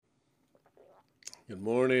Good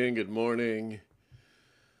morning, good morning.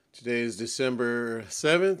 Today is December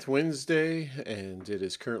 7th, Wednesday, and it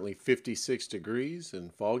is currently 56 degrees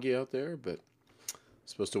and foggy out there, but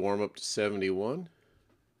it's supposed to warm up to 71.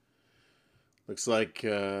 Looks like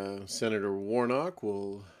Senator Warnock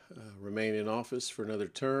will remain in office for another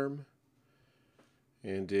term.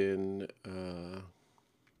 And in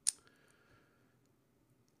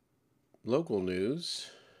local news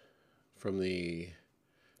from the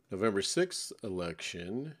November 6th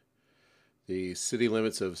election, the city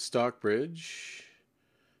limits of Stockbridge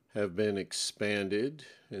have been expanded,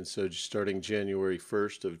 and so starting January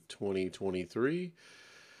 1st of 2023,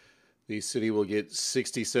 the city will get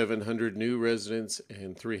 6,700 new residents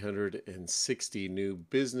and 360 new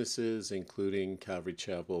businesses, including Calvary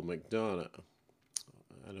Chapel McDonough.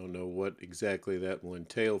 I don't know what exactly that will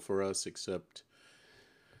entail for us, except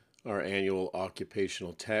our annual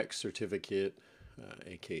occupational tax certificate,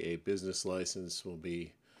 aka business license, will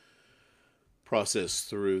be processed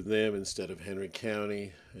through them instead of Henry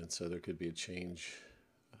County, and so there could be a change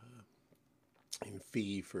in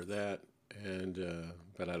fee for that, and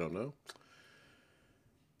but I don't know.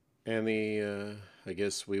 And I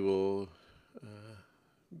guess we will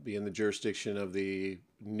be in the jurisdiction of the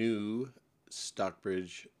new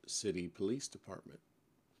Stockbridge City Police Department.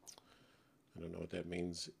 I don't know what that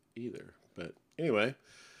means either, but anyway.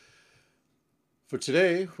 For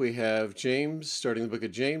today, we have James, starting the book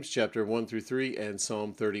of James, chapter 1 through 3, and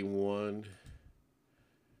Psalm 31.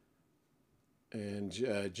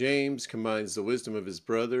 And James combines the wisdom of his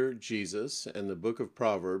brother, Jesus, and the book of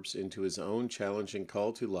Proverbs into his own challenging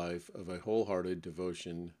call to life of a wholehearted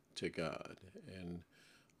devotion to God. And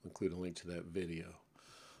I'll include a link to that video.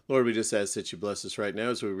 Lord, we just ask that you bless us right now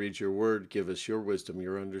as we read your word. Give us your wisdom,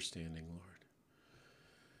 your understanding, Lord.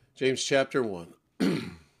 James chapter 1.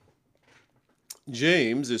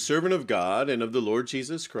 James, a servant of God and of the Lord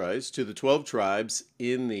Jesus Christ, to the 12 tribes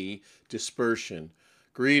in the dispersion.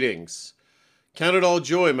 Greetings. Count it all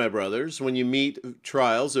joy, my brothers, when you meet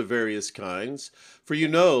trials of various kinds, for you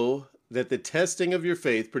know that the testing of your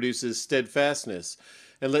faith produces steadfastness.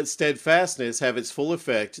 And let steadfastness have its full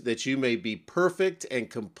effect, that you may be perfect and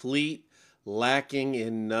complete, lacking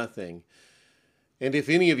in nothing. And if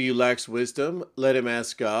any of you lacks wisdom, let him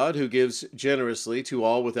ask God, who gives generously to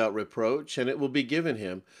all without reproach, and it will be given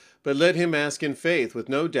him. But let him ask in faith, with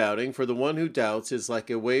no doubting, for the one who doubts is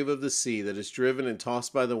like a wave of the sea that is driven and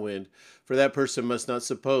tossed by the wind. For that person must not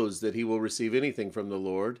suppose that he will receive anything from the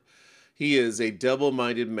Lord. He is a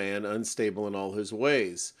double-minded man, unstable in all his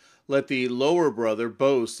ways. Let the lower brother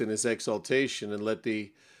boast in his exaltation, and let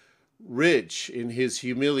the rich in his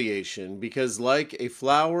humiliation, because like a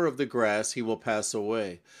flower of the grass he will pass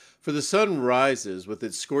away. For the sun rises with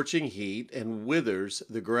its scorching heat and withers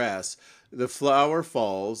the grass. The flower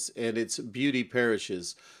falls, and its beauty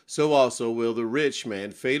perishes. So also will the rich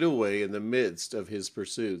man fade away in the midst of his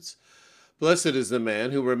pursuits. Blessed is the man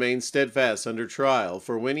who remains steadfast under trial,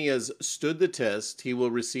 for when he has stood the test, he will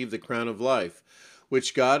receive the crown of life,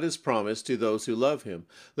 which God has promised to those who love him.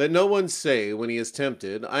 Let no one say when he is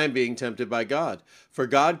tempted, I am being tempted by God. For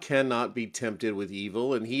God cannot be tempted with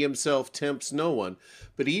evil, and he himself tempts no one.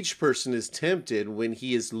 But each person is tempted when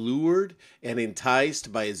he is lured and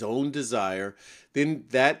enticed by his own desire. Then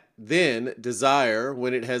desire,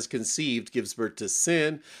 when it has conceived, gives birth to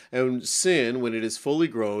sin, and sin, when it is fully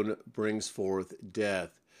grown, brings forth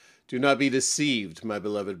death. Do not be deceived, my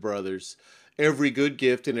beloved brothers. Every good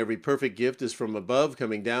gift and every perfect gift is from above,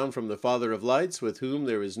 coming down from the Father of lights, with whom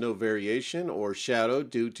there is no variation or shadow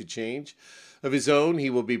due to change. Of his own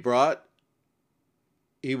he will brought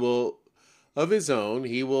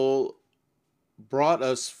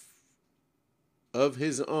us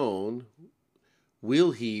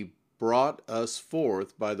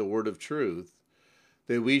forth by the word of truth,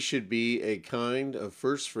 that we should be a kind of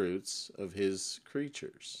first fruits of his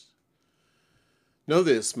creatures. Know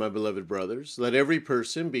this, my beloved brothers, let every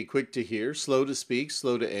person be quick to hear, slow to speak,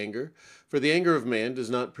 slow to anger, for the anger of man does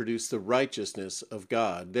not produce the righteousness of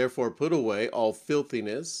God. Therefore put away all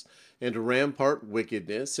filthiness and rampart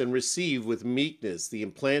wickedness, and receive with meekness the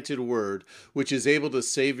implanted word, which is able to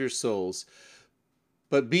save your souls.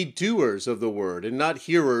 But be doers of the word, and not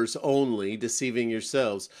hearers only, deceiving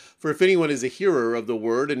yourselves. For if anyone is a hearer of the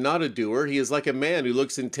word and not a doer, he is like a man who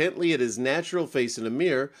looks intently at his natural face in a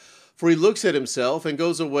mirror. For he looks at himself and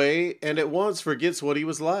goes away and at once forgets what he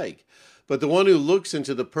was like. But the one who looks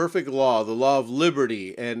into the perfect law, the law of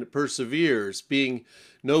liberty, and perseveres, being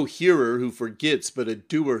no hearer who forgets, but a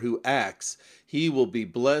doer who acts, he will be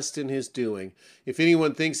blessed in his doing. If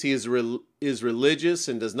anyone thinks he is religious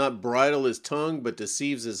and does not bridle his tongue, but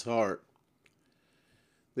deceives his heart,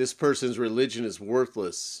 This person's religion is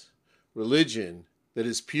worthless. Religion that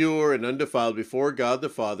is pure and undefiled before God the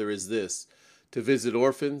Father is this: to visit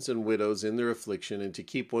orphans and widows in their affliction and to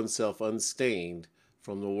keep oneself unstained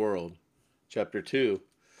from the world. Chapter 2.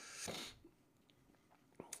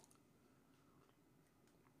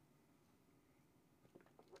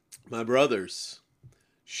 My brothers,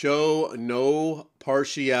 show no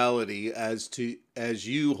partiality as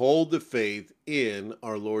you hold the faith in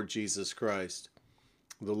our Lord Jesus Christ,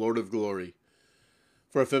 the Lord of glory.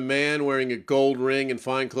 For if a man wearing a gold ring and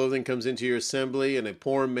fine clothing comes into your assembly, and a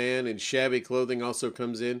poor man in shabby clothing also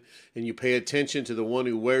comes in, and you pay attention to the one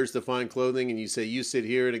who wears the fine clothing, and you say, "You sit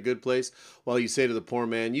here in a good place," while you say to the poor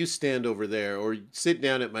man, "You stand over there," or "Sit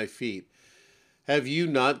down at my feet," have you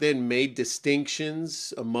not then made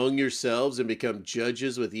distinctions among yourselves and become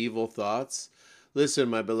judges with evil thoughts? Listen,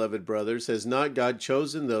 my beloved brothers, has not God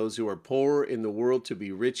chosen those who are poor in the world to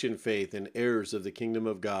be rich in faith and heirs of the kingdom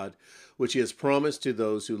of God, which he has promised to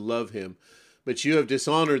those who love him? But you have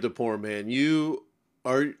dishonored the poor man. You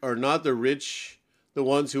are not the rich the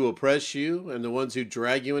ones who oppress you and the ones who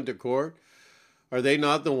drag you into court? Are they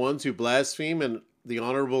not the ones who blaspheme in the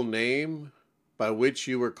honorable name by which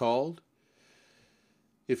you were called?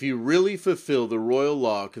 If you really fulfill the royal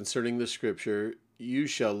law concerning the scripture, "You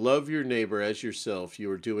shall love your neighbor as yourself,"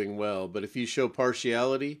 you are doing well. But if you show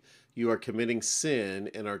partiality, you are committing sin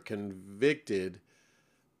and are convicted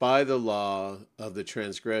by the law of the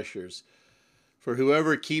transgressors. For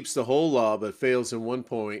whoever keeps the whole law but fails in one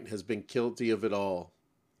point has been guilty of all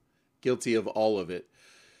of it.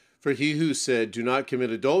 For he who said, "Do not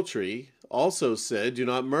commit adultery," also said, "Do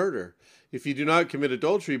not murder." If you do not commit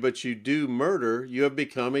adultery, but you do murder, you have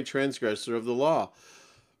become a transgressor of the law.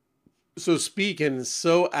 So speak and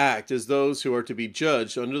so act as those who are to be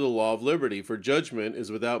judged under the law of liberty, for judgment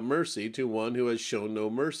is without mercy to one who has shown no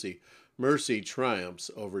mercy. Mercy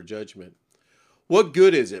triumphs over judgment. What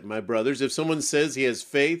good is it, my brothers, if someone says he has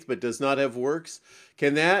faith but does not have works?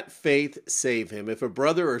 Can that faith save him? If a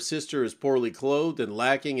brother or sister is poorly clothed and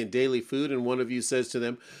lacking in daily food, and one of you says to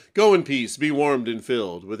them, "Go in peace, be warmed and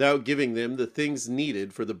filled," without giving them the things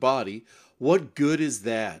needed for the body, what good is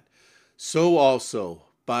that? So also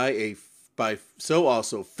faith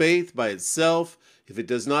by itself, if it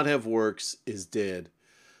does not have works, is dead.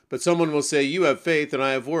 But someone will say, "You have faith and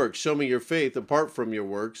I have works. Show me your faith apart from your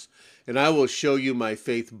works, and I will show you my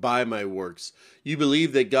faith by my works. You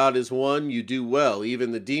believe that God is one, you do well.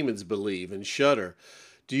 Even the demons believe and shudder.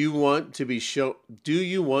 Do you want to be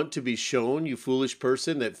shown, you foolish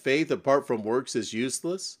person, that faith apart from works is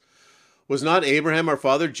useless? Was not Abraham our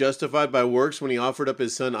father justified by works when he offered up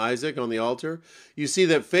his son Isaac on the altar? You see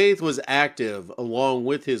that faith was active along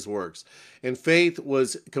with his works, and faith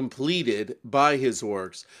was completed by his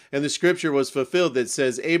works. And the scripture was fulfilled that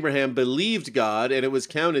says, "Abraham believed God, and it was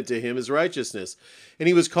counted to him as righteousness, and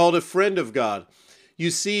he was called a friend of God."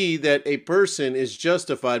 You see that a person is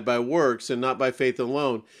justified by works and not by faith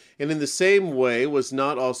alone. And in the same way was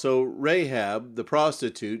not also Rahab the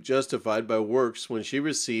prostitute justified by works when she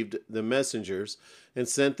received the messengers and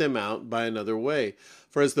sent them out by another way?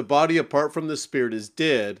 For as the body apart from the spirit is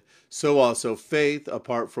dead, so also faith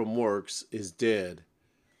apart from works is dead.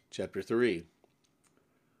 Chapter 3.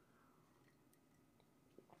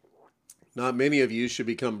 Not many of you should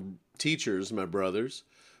become teachers, my brothers,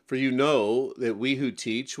 for you know that we who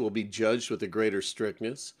teach will be judged with a greater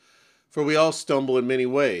strictness. For we all stumble in many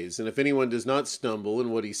ways, and if anyone does not stumble in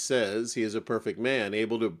what he says, he is a perfect man,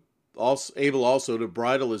 able also to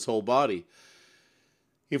bridle his whole body.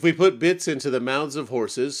 If we put bits into the mouths of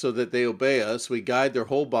horses so that they obey us, we guide their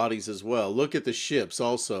whole bodies as well. Look at the ships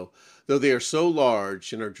also. Though they are so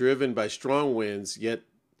large and are driven by strong winds, yet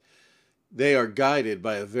they are guided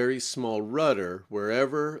by a very small rudder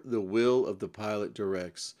wherever the will of the pilot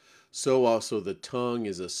directs. So also the tongue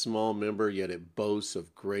is a small member, yet it boasts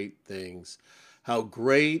of great things. How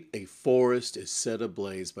great a forest is set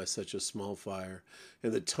ablaze by such a small fire.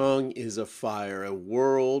 And the tongue is a fire, a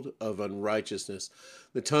world of unrighteousness.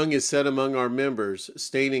 The tongue is set among our members,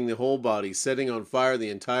 staining the whole body, setting on fire the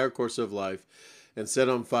entire course of life, and set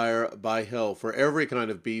on fire by hell. For every kind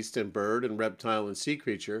of beast and bird and reptile and sea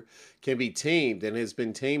creature can be tamed and has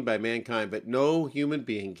been tamed by mankind, but no human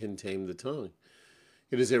being can tame the tongue.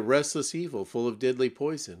 It is a restless evil, full of deadly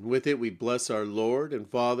poison. With it we bless our Lord and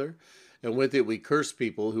Father, and with it we curse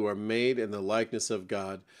people who are made in the likeness of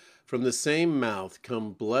God. From the same mouth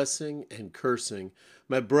come blessing and cursing.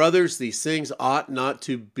 My brothers, these things ought not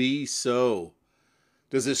to be so.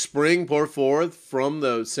 Does a spring pour forth from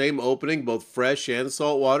the same opening both fresh and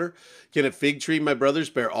salt water? Can a fig tree, my brothers,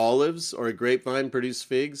 bear olives, or a grapevine produce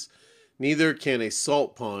figs? Neither can a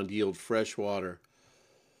salt pond yield fresh water.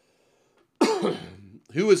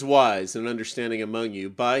 Who is wise and understanding among you?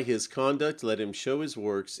 By his conduct let him show his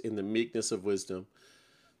works in the meekness of wisdom.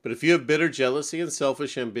 But if you have bitter jealousy and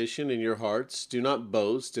selfish ambition in your hearts, do not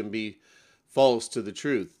boast and be false to the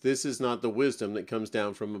truth. This is not the wisdom that comes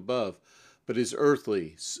down from above, but is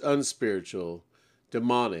earthly, unspiritual,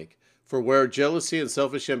 demonic. For where jealousy and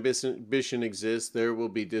selfish ambition exist, there will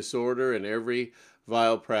be disorder and every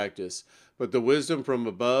vile practice. But the wisdom from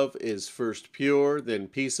above is first pure, then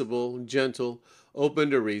peaceable, gentle, open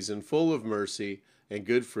to reason, full of mercy and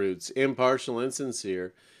good fruits, impartial and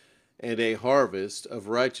sincere, and a harvest of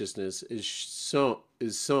righteousness is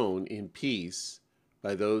sown in peace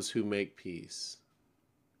by those who make peace.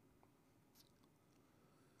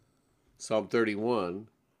 Psalm 31,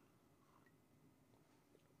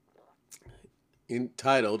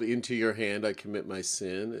 entitled, Into Your Hand I Commit My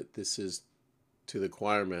Sin. This is to the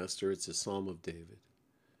choir master. It's a psalm of David.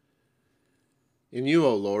 In you,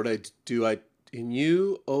 O Lord, do I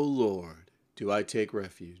take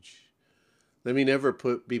refuge. Let me never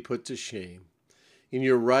be put to shame. In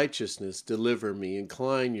your righteousness deliver me.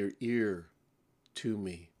 Incline your ear to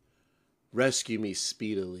me. Rescue me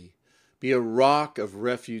speedily. Be a rock of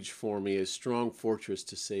refuge for me, a strong fortress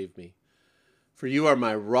to save me. For you are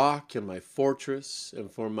my rock and my fortress,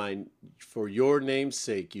 and for your name's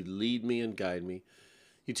sake you lead me and guide me.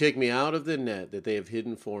 You take me out of the net that they have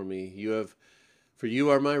hidden for me. For you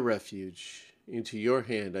are my refuge. Into your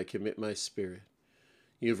hand I commit my spirit.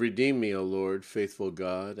 You have redeemed me, O Lord, faithful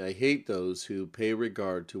God. I hate those who pay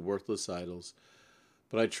regard to worthless idols,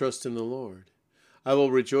 but I trust in the Lord. I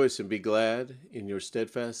will rejoice and be glad in your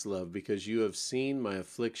steadfast love, because you have seen my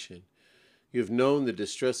affliction. You have known the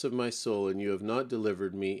distress of my soul, and you have not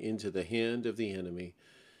delivered me into the hand of the enemy.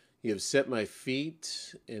 You have set my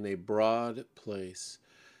feet in a broad place.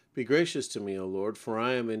 Be gracious to me, O Lord, for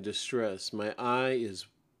I am in distress. My eye is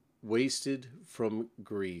wasted from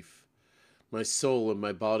grief, my soul and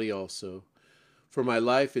my body also. For my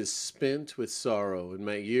life is spent with sorrow, and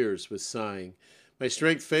my years with sighing. My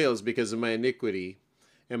strength fails because of my iniquity,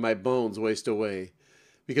 and my bones waste away.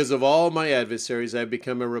 Because of all my adversaries I have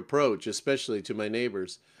become a reproach, especially to my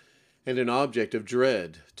neighbors, and an object of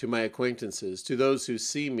dread to my acquaintances. To those who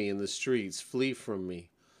see me in the streets, flee from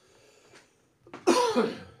me.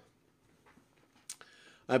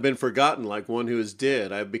 I've been forgotten like one who is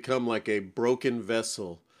dead. I have become like a broken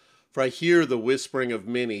vessel. For I hear the whispering of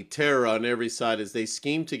many, terror on every side, as they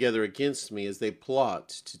scheme together against me, as they plot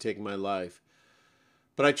to take my life.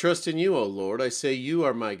 But I trust in you, O Lord. I say you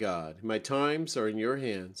are my God. My times are in your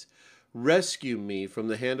hands. Rescue me from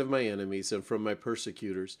the hand of my enemies and from my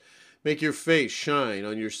persecutors. Make your face shine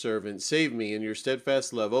on your servant. Save me in your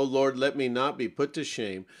steadfast love. O Lord, let me not be put to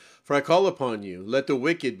shame, for I call upon you. Let the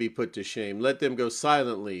wicked be put to shame. Let them go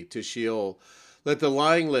silently to Sheol. Let the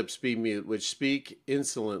lying lips be mute, which speak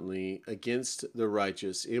insolently against the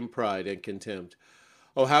righteous in pride and contempt.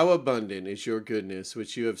 Oh, how abundant is your goodness,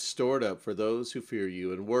 which you have stored up for those who fear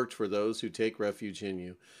you, and worked for those who take refuge in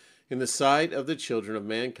you. In the sight of the children of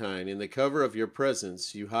mankind, in the cover of your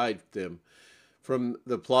presence, you hide them. From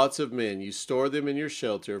the plots of men, you store them in your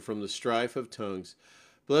shelter from the strife of tongues.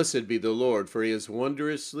 Blessed be the Lord, for he has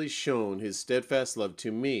wondrously shown his steadfast love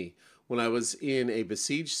to me when I was in a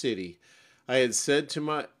besieged city. I had said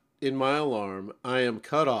in my alarm, I am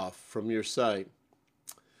cut off from your sight.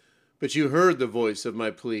 But you heard the voice of my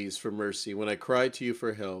pleas for mercy when I cried to you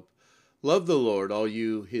for help. Love the Lord, all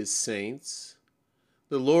you his saints.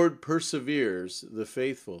 The Lord perseveres the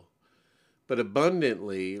faithful, but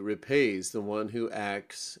abundantly repays the one who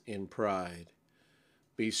acts in pride.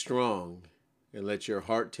 Be strong, and let your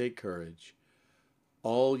heart take courage,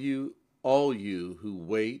 all you who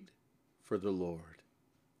wait for the Lord.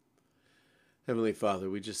 Heavenly Father,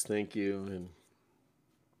 we just thank you and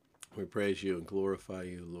we praise you and glorify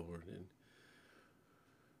you, Lord. And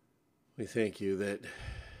we thank you that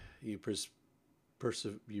you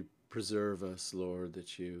preserve us, Lord,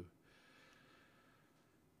 that you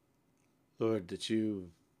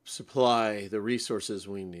supply the resources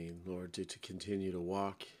we need, Lord, to continue to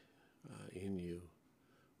walk in you,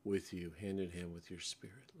 with you, hand in hand with your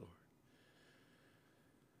Spirit, Lord.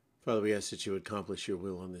 Father, we ask that you would accomplish your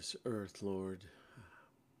will on this earth, Lord,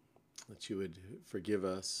 that you would forgive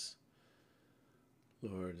us,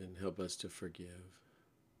 Lord, and help us to forgive.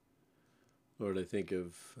 Lord, I think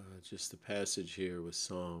of just the passage here with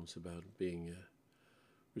Psalms about being a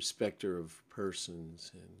respecter of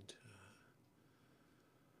persons and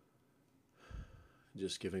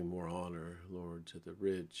just giving more honor, Lord, to the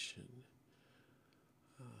rich. And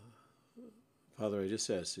Father, I just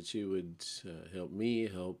ask that you would help me,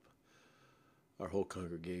 help our whole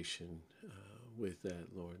congregation with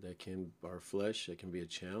that, Lord. That can, our flesh, that can be a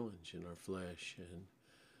challenge in our flesh. And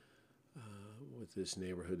with this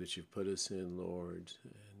neighborhood that you've put us in, Lord,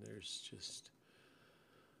 and there's just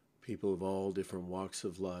people of all different walks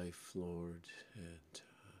of life, Lord, and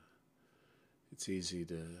it's easy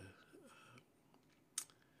to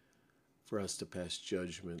for us to pass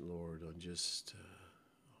judgment, Lord, on just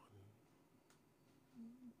on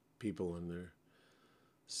people and their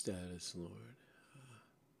status, Lord.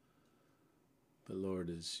 But Lord,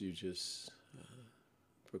 as you just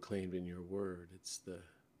proclaimed in your word, it's the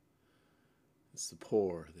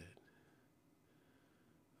poor that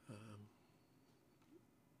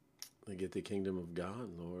get the kingdom of God,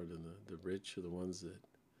 Lord, and the rich are the ones that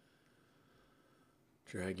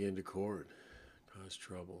drag you into court, cause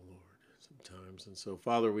trouble, Lord, sometimes. And so,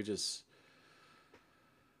 Father, I just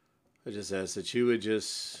ask that you would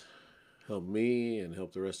just help me and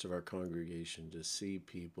help the rest of our congregation to see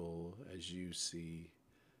people as you see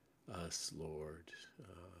us, Lord.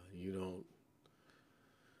 You don't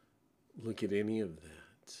look at any of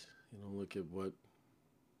that. You don't look at what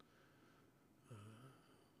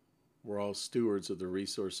we're all stewards of the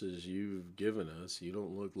resources you've given us. You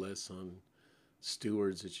don't look less on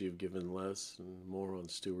stewards that you've given less and more on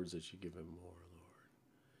stewards that you've given more, Lord.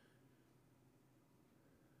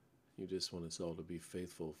 You just want us all to be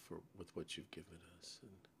faithful with what you've given us.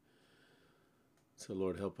 And so,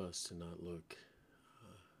 Lord, help us to not look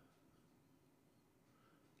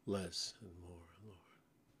less and more, Lord.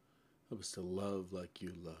 Help us to love like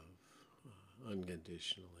you love,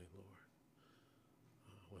 unconditionally, Lord,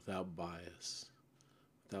 without bias,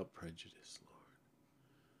 without prejudice, Lord.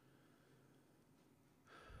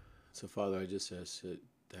 So, Father, I just ask that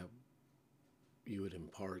you would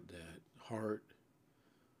impart that heart,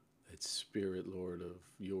 that spirit, Lord, of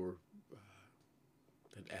your,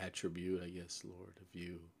 that attribute, I guess, Lord, of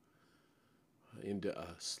you into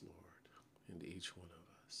us, Lord, into each one of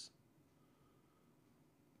us.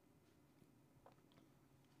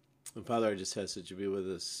 And Father, I just ask that you be with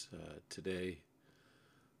us today.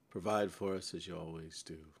 Provide for us as you always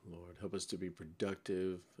do, Lord. Help us to be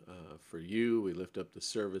productive for you. We lift up the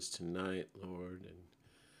service tonight, Lord, and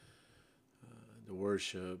the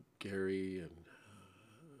worship, Gary, and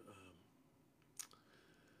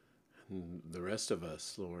the rest of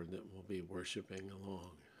us, Lord, that will be worshiping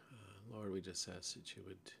along. Lord, we just ask that you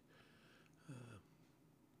would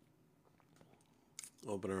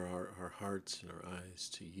open our hearts and our eyes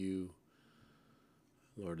to you,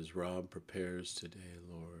 Lord, as Rob prepares today,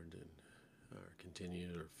 Lord, and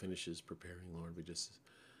continues or finishes preparing, Lord. We just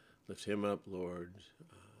lift him up, Lord,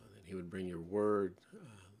 that he would bring your word,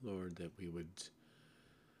 Lord, that we would,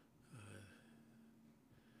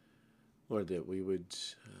 Lord, that we would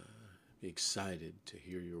be excited to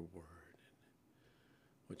hear your word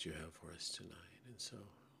and what you have for us tonight. And so,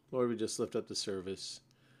 Lord, we just lift up the service.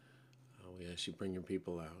 We ask you bring your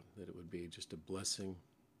people out, that it would be just a blessing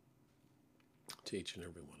to each and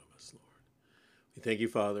every one of us, Lord. We thank you,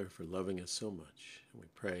 Father, for loving us so much, and we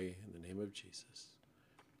pray in the name of Jesus.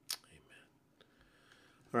 Amen.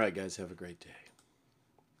 All right, guys, have a great day.